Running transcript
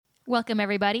Welcome,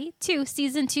 everybody, to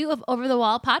Season 2 of Over the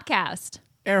Wall Podcast.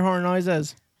 Air horn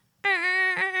noises. I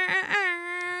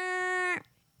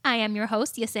am your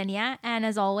host, Yesenia, and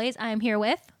as always, I am here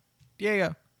with...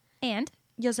 Diego. And...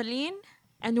 Jocelyn.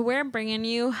 And we're bringing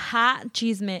you Hot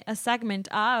Chisme, a segment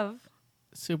of...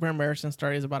 Super embarrassing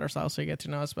stories about ourselves so you get to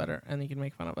know us better, and you can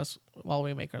make fun of us while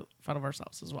we make fun of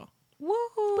ourselves as well.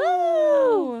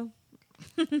 Woo!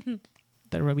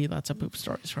 There will be lots of poop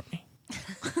stories from me.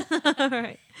 All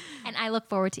right. And I look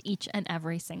forward to each and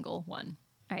every single one.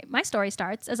 All right, my story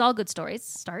starts, as all good stories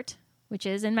start, which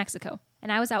is in Mexico. And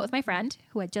I was out with my friend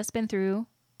who had just been through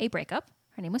a breakup.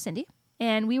 Her name was Cindy.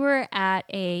 And we were at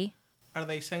a... Are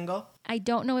they single? I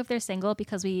don't know if they're single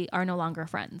because we are no longer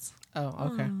friends.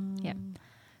 Oh, okay. Yeah.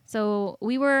 So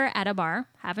we were at a bar,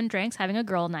 having drinks, having a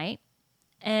girl night.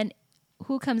 And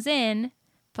who comes in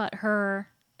but her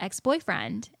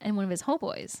ex-boyfriend and one of his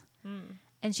homeboys.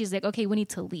 And she's like, okay, we need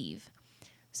to leave.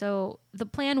 So the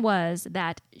plan was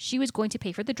that she was going to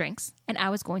pay for the drinks and I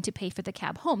was going to pay for the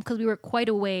cab home because we were quite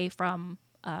away from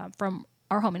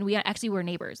our home. And we actually were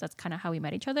neighbors. That's kind of how we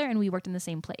met each other. And we worked in the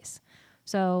same place.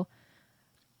 So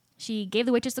she gave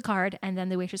the waitress the card, and then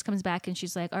the waitress comes back and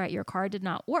she's like, all right, your card did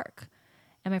not work.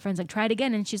 And my friend's like, try it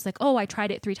again. And she's like, oh, I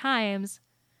tried it 3 times.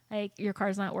 Like, your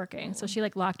card's not working. So she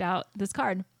like locked out this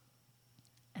card.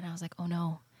 And I was like, oh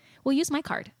no, we'll use my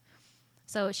card.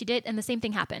 So she did. And the same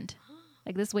thing happened.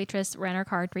 Like, this waitress ran her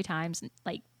card 3 times,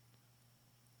 like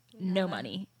no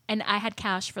money. And I had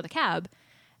cash for the cab.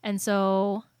 And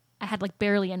so I had like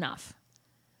barely enough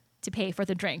to pay for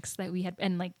the drinks that we had.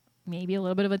 And like, maybe a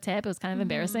little bit of a tip. It was kind of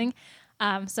embarrassing.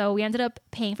 So we ended up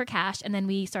paying for cash, and then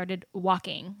we started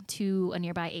walking to a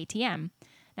nearby ATM.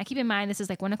 Now, keep in mind, this is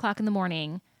like 1 o'clock in the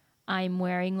morning. I'm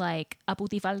wearing like a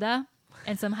putifalda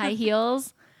and some high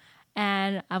heels.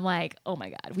 And I'm like, oh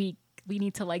my God, we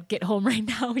need to like get home right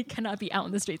now. We cannot be out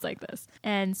in the streets like this.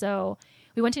 And so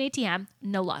we went to an ATM,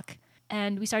 no luck.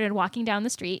 And we started walking down the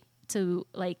street to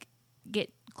like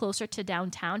get closer to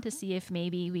downtown to see if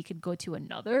maybe we could go to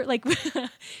another. Like,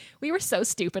 we were so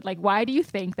stupid. Like, why do you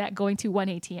think that going to one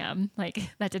ATM, like,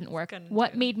 that didn't work?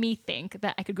 What made me think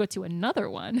that I could go to another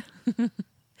one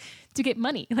to get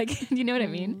money? Like, you know what I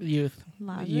mean? Youth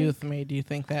made you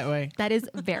think that way. That is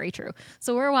very true.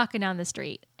 So we're walking down the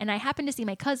street, and I happened to see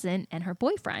my cousin and her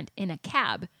boyfriend in a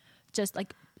cab, just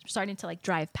like starting to like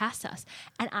drive past us.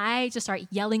 And I just start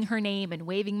yelling her name and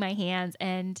waving my hands,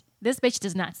 and this bitch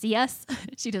does not see us.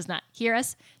 She does not hear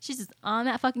us. She's just on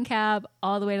that fucking cab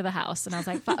all the way to the house. And I was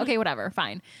like, okay, whatever,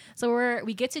 fine. So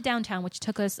we get to downtown, which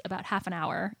took us about half an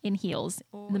hour in heels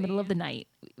in the middle of the night.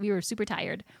 We were super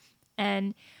tired.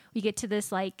 And we get to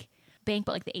this like bank,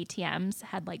 but like the ATMs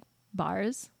had like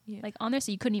bars like on there,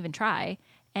 so you couldn't even try.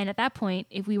 And at that point,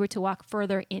 if we were to walk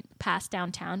further in past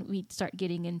downtown, we'd start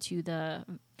getting into the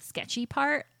sketchy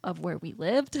part of where we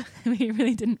lived. We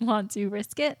really didn't want to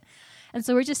risk it. And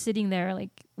so we're just sitting there like,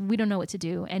 we don't know what to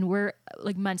do. And we're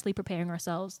like mentally preparing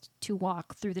ourselves to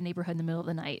walk through the neighborhood in the middle of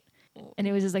the night. And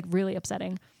it was just like really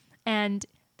upsetting. And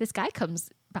this guy comes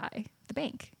by the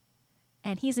bank,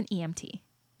 and he's an EMT.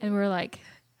 And we're like,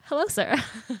 hello, sir.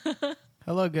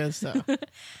 Hello, good stuff.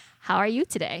 How are you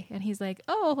today? And he's like,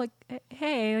 oh, like,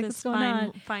 hey, like, what's going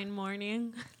on? Fine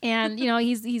morning. And, you know,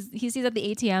 he sees that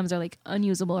the ATMs are like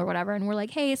unusable or whatever. And we're like,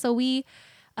 hey, so we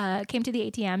came to the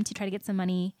ATM to try to get some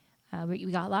money.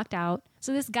 We got locked out.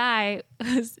 So this guy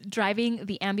was driving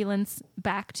the ambulance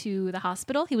back to the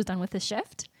hospital. He was done with his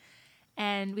shift.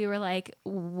 And we were like,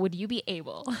 would you be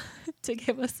able to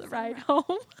give us a ride home?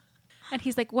 And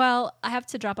he's like, well, I have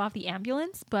to drop off the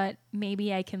ambulance, but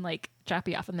maybe I can like drop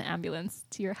you off in the ambulance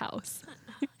to your house.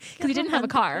 Because he didn't have a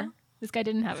car. This guy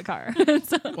didn't have a car.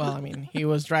 So, well, I mean, he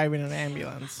was driving an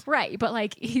ambulance. right. But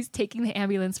like, he's taking the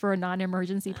ambulance for a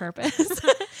non-emergency purpose. Just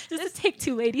to take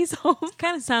 2 ladies home.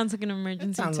 Kind of sounds like an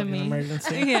emergency Sounds to like me. an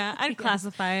emergency. Yeah, I'd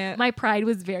classify it. My pride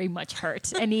was very much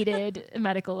hurt and needed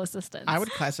medical assistance. I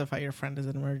would classify your friend as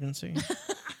an emergency.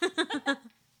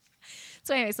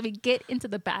 So anyway, so we get into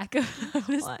the back of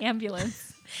this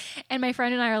ambulance, and my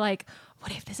friend and I are like,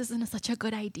 what if this isn't such a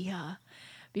good idea?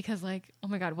 Because like, oh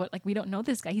my God, what, like, we don't know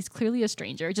this guy. He's clearly a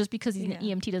stranger. Just because he's an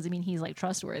EMT doesn't mean he's like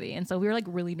trustworthy. And so we were like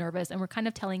really nervous, and we're kind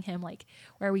of telling him like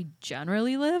where we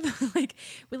generally live. Like,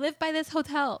 we live by this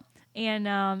hotel.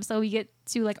 And so we get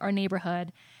to like our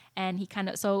neighborhood, and he kind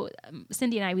of,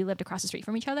 Cindy and I, we lived across the street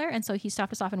from each other. And so he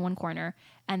stopped us off in one corner,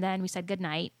 and then we said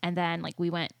goodnight. And then like we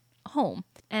went home.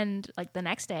 And like the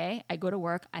next day I go to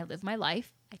work, I live my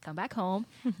life, I come back home,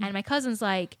 and my cousin's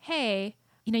like, hey,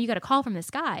 you know, you got a call from this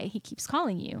guy. He keeps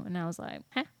calling you. And I was like,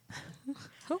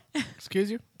 huh?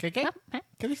 Excuse you? KK? Huh?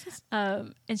 ¿Qué dices?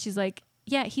 And she's like,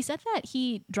 yeah, he said that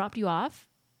he dropped you off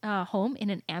home in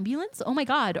an ambulance. Oh my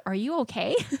God, are you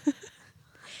okay?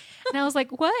 And I was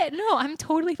like, what? No, I'm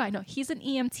totally fine. No, he's an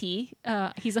EMT.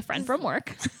 He's a friend from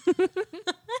work.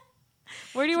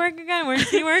 Where do you work again? Where does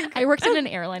he work? I worked in an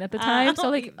airline at the time. So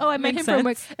like, I met him makes from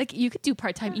work. sense. Like, you could do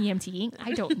part-time EMTing.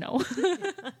 I don't know.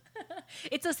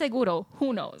 It's a seguro.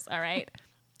 Who knows? All right.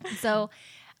 So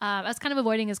I was kind of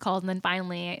avoiding his calls. And then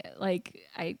finally, like,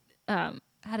 I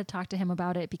had to talk to him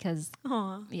about it because,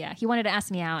 Aw, yeah, he wanted to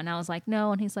ask me out. And I was like,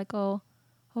 no. And he's like, oh,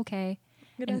 okay.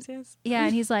 gracias. Yeah.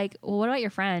 And he's like, well, what about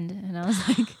your friend? And I was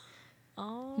like,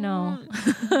 Oh, no.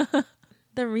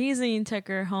 The reason you took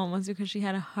her home was because she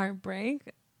had a heartbreak.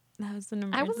 That was an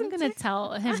emergency. I wasn't going to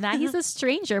tell him that. He's a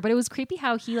stranger, but it was creepy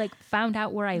how he like found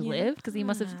out where I lived because he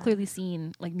must have clearly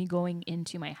seen like me going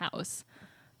into my house.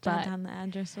 Jot But down the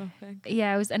address real quick.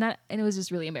 yeah, it was, and it was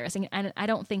just really embarrassing. And I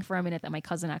don't think for a minute that my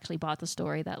cousin actually bought the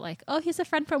story that like, oh, he's a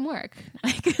friend from work.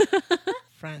 Like,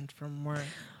 Friend from work.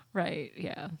 right.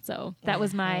 Yeah. So that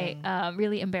was my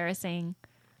really embarrassing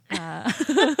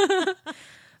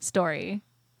story.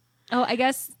 Oh, I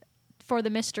guess for the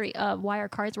mystery of why our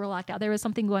cards were locked out, there was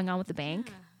something going on with the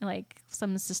bank, like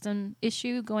some system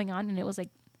issue going on, and it was like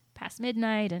past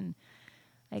midnight, and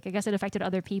like I guess it affected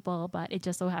other people, but it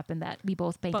just so happened that we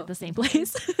both banked at the same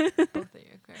place, Both of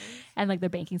your cards. and like their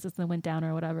banking system went down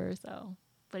or whatever. So,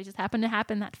 but it just happened to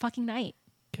happen that fucking night.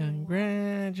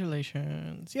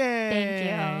 Congratulations. Yay. Thank you.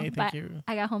 Thank But you.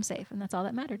 I got home safe, and that's all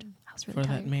that mattered. I was really For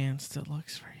tired. that man still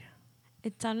looks for you.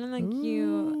 It sounded like you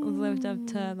lived up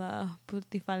to the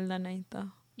putifalda night, though.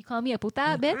 You call me a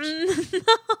puta, bitch?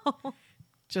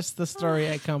 Just the story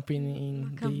accompanying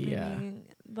the Accompanying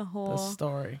the whole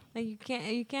story. like you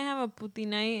can't have a puti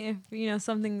night if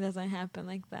something doesn't happen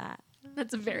like that.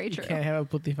 That's very You true. can't have a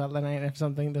putifalda night if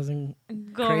something doesn't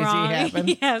Go crazy wrong. happen.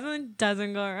 Yeah, something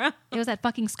doesn't go wrong. It was that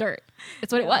fucking skirt.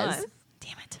 It's what it was.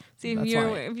 Damn it. See, That's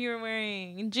why. if you were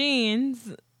wearing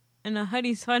jeans and a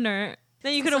hoodie sweater,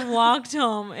 then you could have walked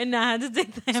home and not had to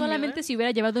take the ambulance. Solamente si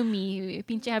hubiera llevado mi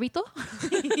pinche hábito,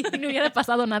 no hubiera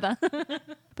pasado nada.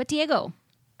 But Diego,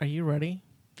 Are you ready?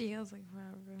 Feels like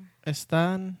forever.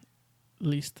 ¿Están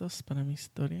listos para mi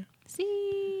historia? sí.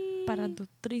 Para tu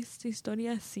triste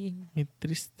historia, sí. Mi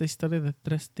triste historia de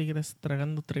 3 tigres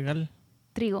tragando trigal.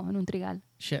 Trigo en un trigal.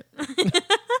 Shit.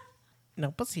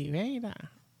 No, pues sí,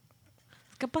 mira.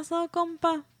 ¿Qué pasó,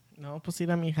 compa? No, pues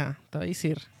mira, mija. Te voy a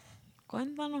decir.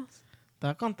 Cuéntanos. Te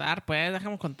voy a contar, pues.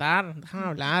 Déjame contar. Déjame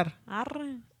hablar.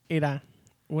 Arre. Mira,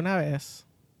 una vez,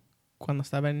 cuando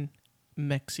estaba en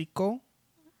México,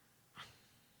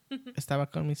 estaba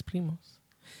con mis primos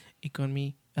y con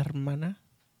mi hermana,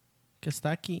 que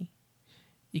está aquí,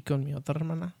 y con mi otra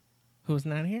hermana, who's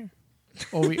not here.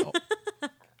 Obvio.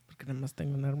 Porque nada más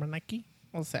tengo una hermana aquí.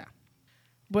 O sea,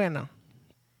 bueno,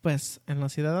 pues en la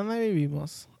ciudad donde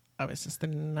vivimos, a veces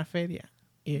tienen una feria.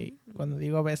 Y cuando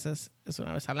digo a veces, es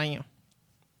una vez al año.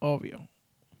 Obvio.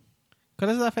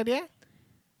 ¿Cuál es la feria?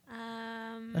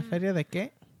 ¿La feria de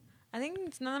qué? I think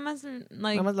it's nada más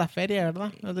like Nada más la feria,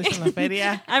 ¿verdad? Nos dicen la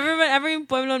feria. every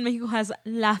pueblo en México has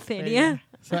la feria.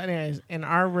 So anyways, in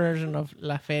our version of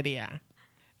la feria.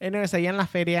 Anyways, allá en la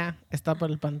feria está por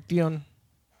el panteón.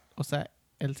 O sea,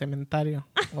 el cementerio.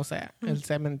 O sea, el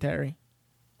cemetery.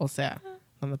 O sea,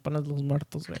 donde pones los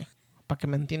muertos, güey. Para que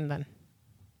me entiendan.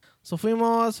 So fui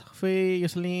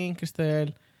Jocelyn,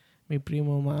 Cristel, mi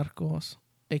primo Marcos,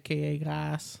 a.k.a.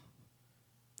 Gas,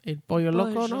 el pollo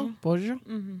loco, ¿no? Pollo.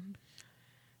 Mm-hmm.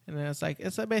 And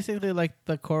it's basically like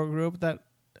the core group that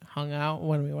hung out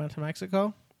when we went to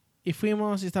Mexico. Y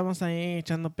fuimos y estábamos ahí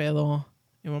echando pedo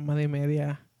y mamá de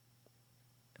media.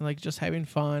 And like just having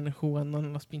fun, jugando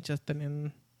en los pinches,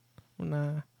 tenían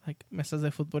una like mesas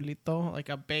de futbolito, like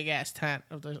a big ass tent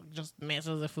of just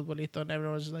mesas de futbolito, and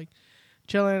everyone was just like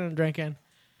chilling and drinking.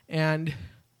 And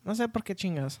no sé por qué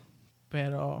chingas,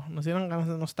 pero nos dieron ganas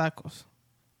de unos tacos.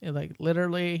 And like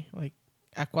literally, like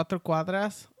a 4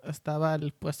 cuadras estaba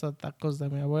el puesto de tacos de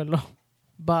mi abuelo.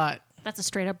 But That's a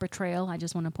straight up betrayal. I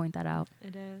just want to point that out.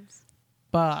 It is.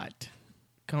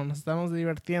 como nos estamos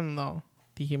divirtiendo,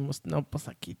 dijimos, no, pues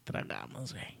aquí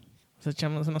tragamos, güey. Nos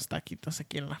echamos unos taquitos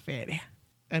aquí en la feria.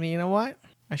 And you know what?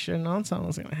 I should have known something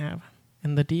was going to happen.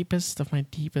 In the deepest of my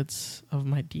deepest of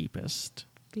my deepest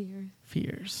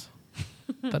fears,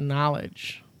 the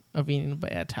knowledge of eating a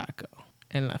bad taco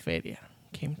en la feria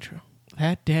came true.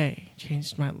 That day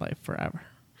changed my life forever.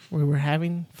 We were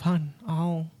having fun,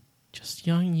 all just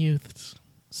young youths,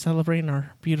 celebrating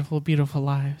our beautiful, beautiful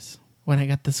lives, when I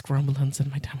got this grumblings in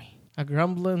my tummy. A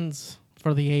grumblings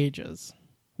for the ages,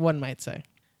 one might say.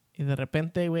 Y de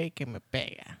repente, güey, que me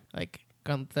pega. Like,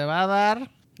 cuando te va a dar,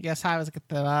 ya sabes que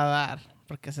te va a dar,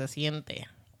 porque se siente.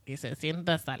 Y se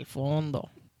siente hasta el fondo.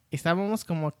 Y estábamos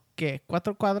como que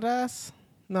 4 cuadras,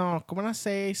 no, como unas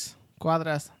 6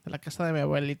 cuadras de la casa de mi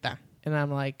abuelita. And I'm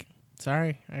like,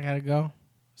 sorry, I gotta go.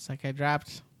 It's like I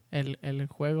dropped el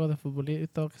juego de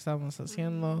futbolito que estábamos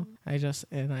haciendo. I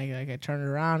turned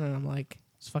around and I'm like,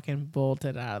 just fucking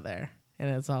bolted out of there. And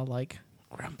it's all like,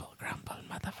 grumble, grumble,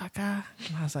 motherfucker.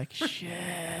 And I was like,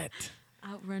 shit.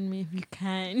 Outrun me if you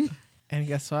can. And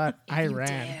guess what? I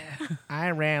ran.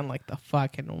 I ran like the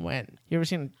fucking wind. You ever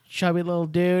seen a chubby little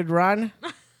dude run?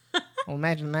 Well,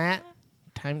 imagine that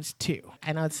times 2.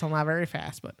 I know it's still not very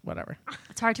fast, but whatever.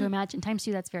 It's hard to imagine. Times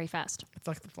 2, that's very fast. It's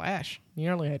like the Flash.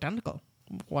 Nearly identical,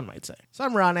 one might say. So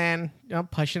I'm running,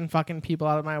 pushing fucking people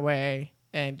out of my way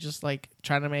and just like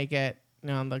trying to make it.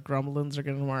 The grumblings are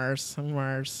getting worse and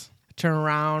worse. I turn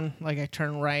around, I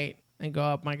turn right and go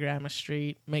up my grandma's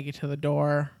street, make it to the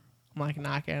door. I'm like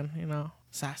knocking,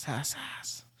 sas, sas,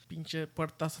 sas. Pinche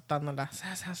puerta azotándola.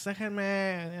 Sas, sas,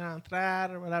 déjenme,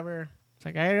 entrar or whatever. It's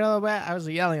like, I was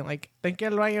yelling, ten que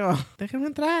el baño,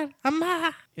 déjenme entrar,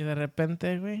 mamá. Y de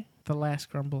repente, güey, the last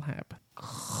grumble happened.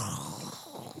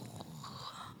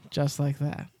 Just like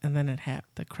that. And then it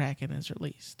happened. The Kraken is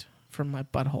released from my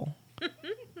butthole. I'm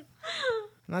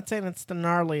not saying it's the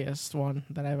gnarliest one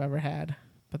that I've ever had,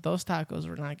 but those tacos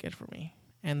were not good for me.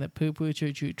 And the poo-poo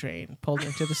choo-choo train pulled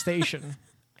into the station.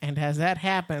 And as that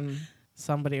happened,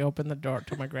 somebody opened the door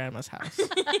to my grandma's house.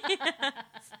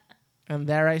 And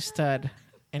there I stood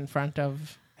in front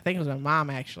of, I think it was my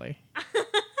mom, actually,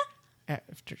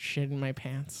 after shitting my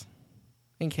pants,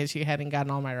 in case you hadn't gotten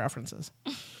all my references.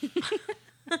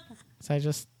 So I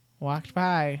just walked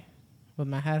by with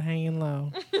my head hanging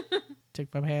low,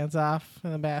 took my hands off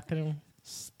in the bathroom,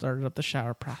 started up the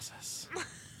shower process.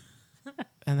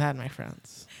 And that, my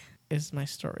friends, is my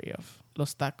story of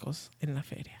los tacos en la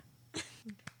feria.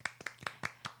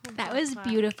 That was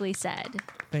beautifully said.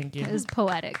 Thank you. It was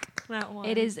poetic. That one.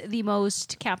 It is the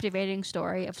most captivating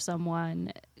story of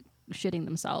someone shitting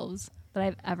themselves that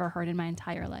I've ever heard in my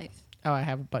entire life. Oh, I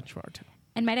have a bunch more, too.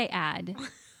 And might I add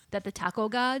that the taco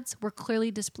gods were clearly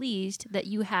displeased that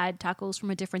you had tacos from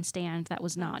a different stand that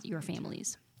was not your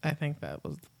family's. I think that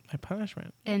was my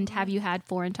punishment. And have you had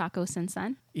foreign tacos since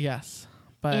then? Yes.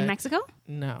 But In Mexico?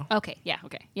 No. Okay, yeah,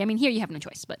 okay. Yeah, I mean, here you have no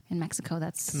choice, but in Mexico, The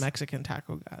that's Mexican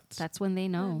taco gods. that's when they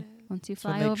know. Once you So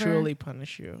fly they over, truly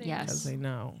punish you. Yes. Because they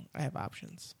know I have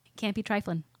options. can't be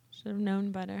trifling. Should have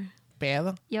known better.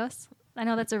 Pedo? Yes? I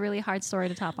know that's a really hard story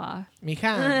to top off.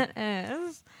 Mija. It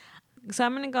is. So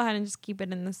I'm going to go ahead and just keep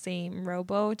it in the same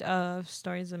rowboat of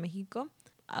stories of Mexico.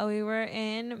 We were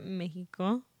in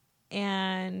Mexico,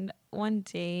 and one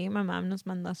day my mom nos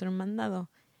mandó a hacer un mandado.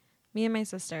 Me and my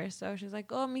sister. So she's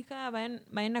like, oh, mija,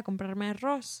 vayan a comprarme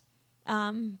arroz.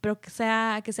 Pero que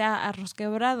sea arroz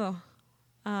quebrado.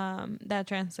 That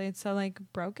translates to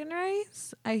broken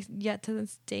rice. I yet to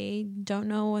this day don't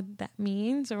know what that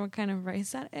means or what kind of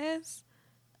rice that is.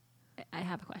 I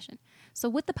have a question. So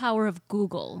with the power of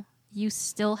Google, you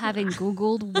still haven't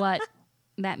Googled what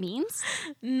that means?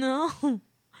 No.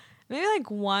 Maybe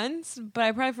once, but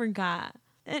I probably forgot.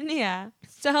 And yeah.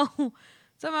 So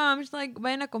my mom's like,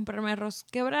 vayan a comprarme arroz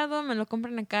quebrado, me lo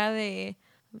compran acá de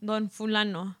Don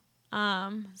Fulano.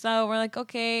 So we're like,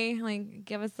 okay,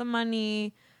 give us the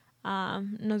money.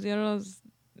 Nos dio los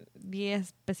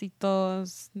 10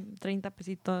 pesitos, 30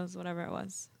 pesitos, whatever it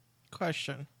was.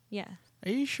 Question. Yeah.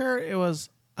 Are you sure it was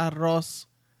arroz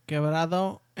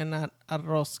quebrado and not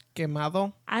arroz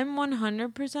quemado? I'm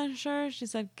 100% sure she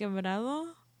said quebrado.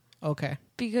 Okay.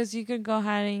 Because you could go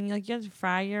ahead and you have to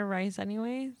fry your rice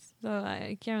anyways. So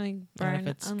I can't really burn if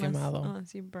it's unless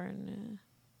quemado. you burn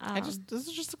it. This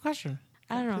is just a question.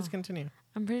 I don't know. Please continue.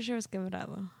 I'm pretty sure it's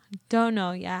quebrado. Don't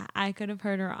know. Yeah, I could have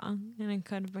heard wrong. And it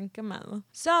could have been quemado.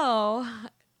 So,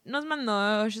 nos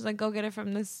mandó. She's like, go get it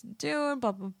from this dude,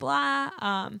 blah, blah,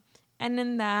 blah. And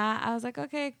in that, I was like,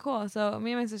 okay, cool. So,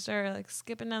 me and my sister are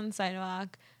skipping down the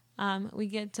sidewalk. We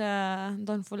get to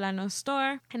Don Fulano's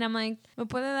store. And I'm like, ¿me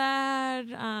puede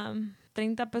dar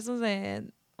 30 pesos de...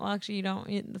 Well, actually, you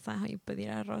don't. That's not how you pedir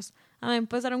arroz. I'm like,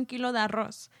 ¿puedes dar un kilo de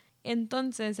arroz?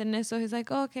 Entonces, en eso, he's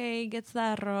like, okay, gets the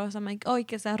arroz. I'm like, oh, he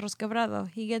gets the arroz quebrado.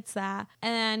 He gets that.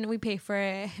 And then we pay for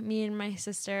it. Me and my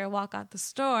sister walk out the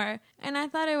store. And I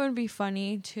thought it would be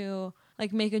funny to,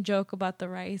 make a joke about the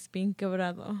rice being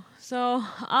quebrado. So,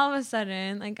 all of a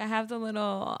sudden, I have the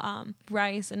little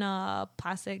rice in a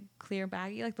plastic clear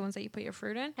baggie, the ones that you put your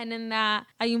fruit in. And in that,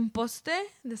 hay un poste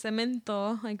de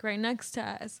cemento, right next to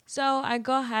us. So, I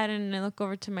go ahead and I look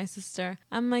over to my sister.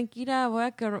 I'm like, mira, voy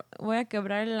a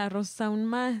quebrar el arroz aún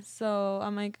más. So,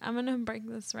 I'm like, I'm going to break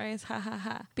this rice, ha, ha,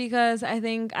 ha. Because I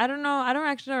don't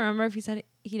actually remember if he said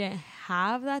he didn't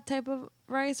have that type of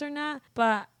rice or not.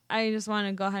 But I just want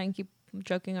to go ahead and keep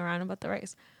joking around about the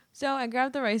rice. So I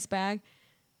grabbed the rice bag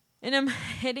and I'm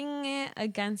hitting it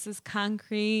against this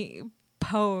concrete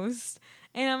post.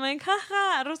 And I'm like,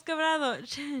 haha, arroz quebrado.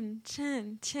 Chin,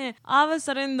 chin, chin. All of a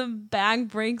sudden, the bag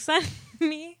breaks on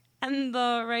me. And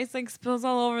the rice, like, spills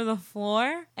all over the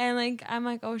floor. And, like, I'm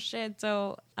like, oh, shit.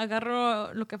 So,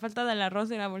 agarro lo que falta del arroz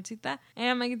y la bolsita. And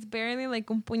I'm like, it's barely, like,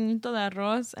 un puñito de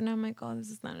arroz. And I'm like, oh, this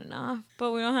is not enough.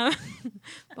 But we don't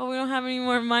have any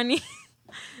more money.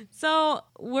 So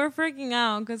we're freaking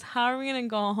out because how are we going to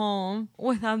go home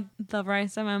without the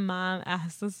rice that my mom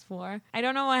asked us for? I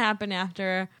don't know what happened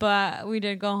after, but we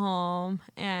did go home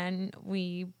and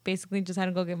we basically just had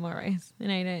to go get more rice. And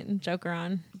I didn't joke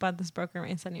around about this broken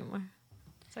rice anymore.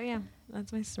 So yeah,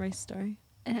 that's my rice story.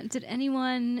 Did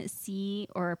anyone see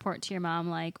or report to your mom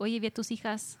like, oye, vi a tus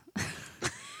hijas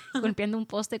golpeando un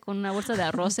poste con una bolsa de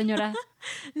arroz, señora?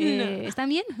 ¿Están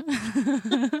bien?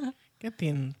 ¿Qué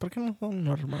tienen? ¿Por qué no son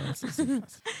normales sus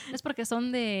hijas? Es porque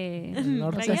son de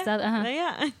norte. los estados. Ajá.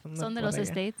 Yeah. Son de los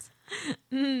estates.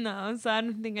 No, so I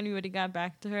don't think anybody got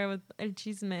back to her with el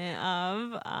chisme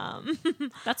of...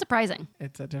 That's surprising.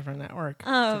 It's a different network. It's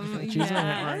a different chisme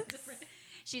network.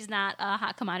 She's not a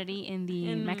hot commodity in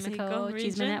the Mexico Mexico Chisme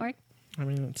region? Network. I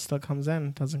mean, it still comes in.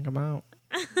 It doesn't come out.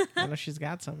 I know she's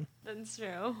got some. That's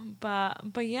true.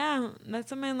 But yeah,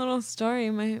 that's my little story,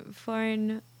 my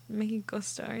foreign Mexico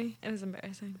story. It was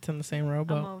embarrassing. It's in the same I'm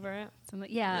rowboat. over it.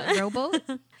 Yeah, rowboat.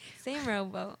 Same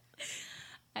rowboat.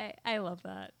 I love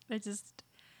that. I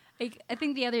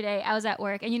think the other day I was at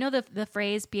work and you know the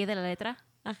phrase pie de la letra?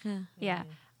 Uh-huh. Yeah.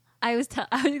 I was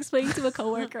explaining to a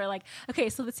coworker like, okay,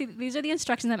 so let's see, these are the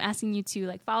instructions I'm asking you to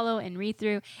like follow and read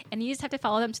through, and you just have to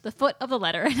follow them to the foot of the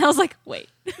letter. And I was like, wait.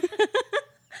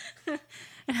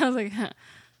 And I was like, huh,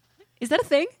 is that a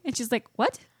thing? And she's like,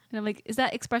 what? And I'm like, is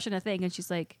that expression a thing? And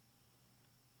she's like,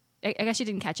 I guess she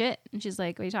didn't catch it. And she's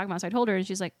like, what are you talking about? So I told her, and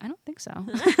she's like, I don't think so.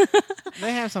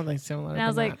 They have something similar. And I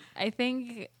was to like, I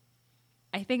think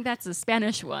that's a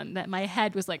Spanish one. That my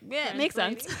head was like, yeah, it makes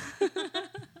sense.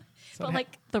 But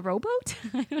like the rowboat,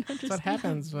 I don't understand. That's what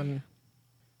happens when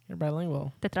you're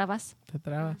bilingual. Te trabas. Te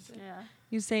trabas. Yeah.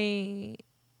 You say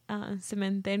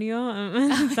cementerio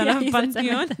instead of you said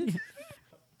panteón.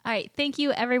 All right. Thank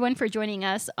you, everyone, for joining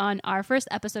us on our first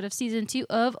episode of Season 2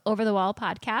 of Over the Wall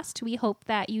podcast. We hope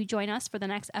that you join us for the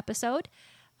next episode.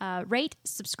 Rate,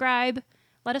 subscribe,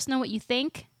 let us know what you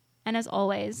think. And as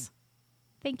always,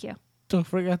 thank you. Don't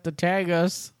forget to tag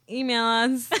us. Email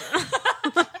us.